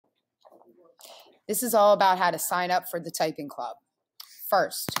This is all about how to sign up for the typing club.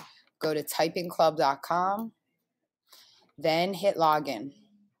 First, go to typingclub.com, then hit login.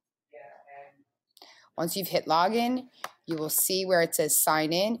 Once you've hit login, you will see where it says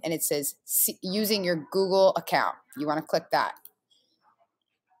sign in, and it says using your Google account. You want to click that.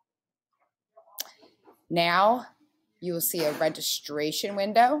 Now you will see a registration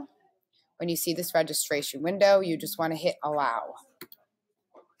window. When you see this registration window, you just want to hit allow.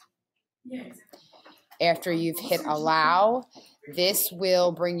 After you've hit allow, this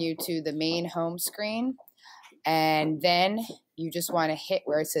will bring you to the main home screen, and then you just want to hit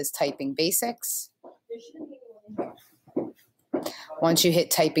where it says typing basics. Once you hit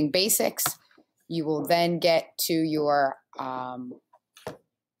typing basics, you will then get to your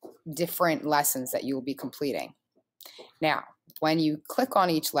different lessons that you will be completing. Now, when you click on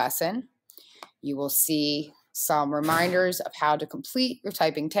each lesson, you will see some reminders of how to complete your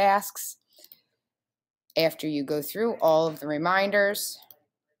typing tasks. After you go through all of the reminders,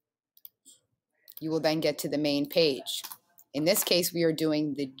 you will then get to the main page. In this case, we are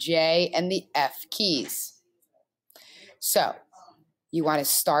doing the J and the F keys. So you want to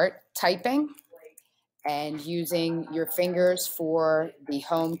start typing and using your fingers for the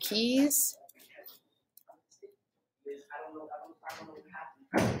home keys.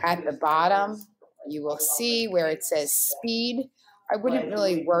 At the bottom, you will see where it says speed. I wouldn't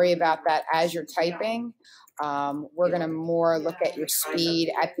really worry about that as you're typing. We're going to more look at your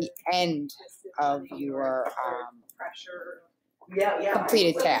speed at the end of your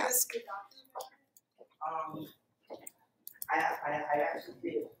completed task.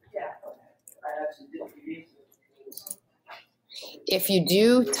 If you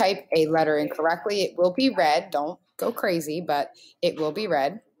do type a letter incorrectly, it will be read. Don't go crazy, but it will be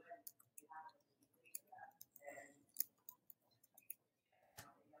read.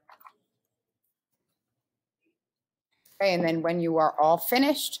 Okay, and then when you are all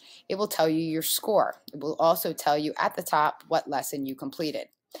finished, it will tell you your score. It will also tell you at the top what lesson you completed.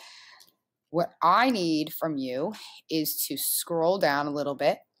 What I need from you is to scroll down a little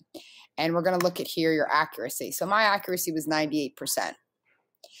bit, and we're going to look at here your accuracy. So my accuracy was 98%.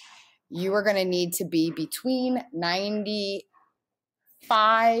 You are going to need to be between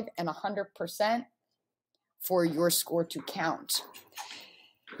 95 and 100% for your score to count.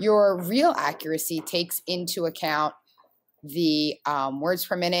 Your real accuracy takes into account the words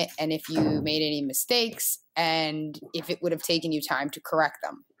per minute, and if you made any mistakes, and if it would have taken you time to correct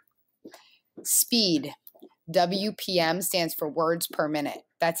them. Speed, WPM, stands for words per minute.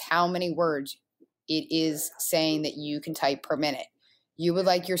 That's how many words it is saying that you can type per minute. You would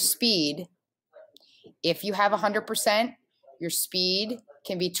like your speed, if you have 100%, your speed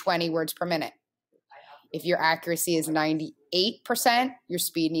can be 20 words per minute. If your accuracy is 98%, your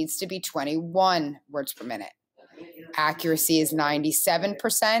speed needs to be 21 words per minute. Accuracy is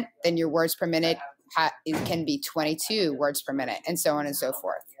 97%, then your words per minute can be 22 words per minute, and so on and so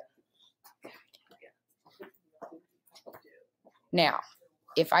forth. Now,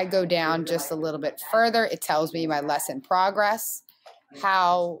 if I go down just a little bit further, it tells me my lesson progress,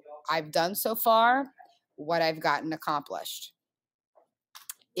 how I've done so far, what I've gotten accomplished.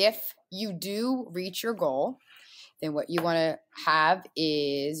 If you do reach your goal, then what you want to have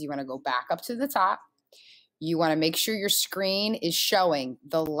is you want to go back up to the top. You want to make sure your screen is showing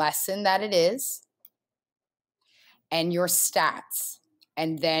the lesson that it is and your stats.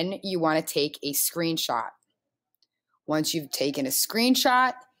 And then you want to take a screenshot. Once you've taken a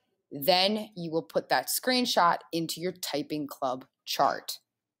screenshot, then you will put that screenshot into your typing club chart.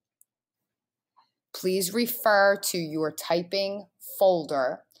 Please refer to your typing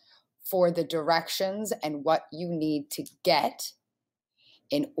folder for the directions and what you need to get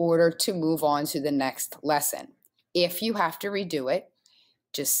in order to move on to the next lesson. If you have to redo it,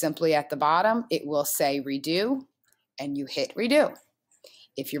 just simply at the bottom, it will say redo, and you hit redo.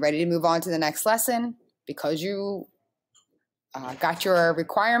 If you're ready to move on to the next lesson, because you got your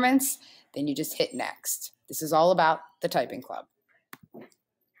requirements, then you just hit next. This is all about the typing club.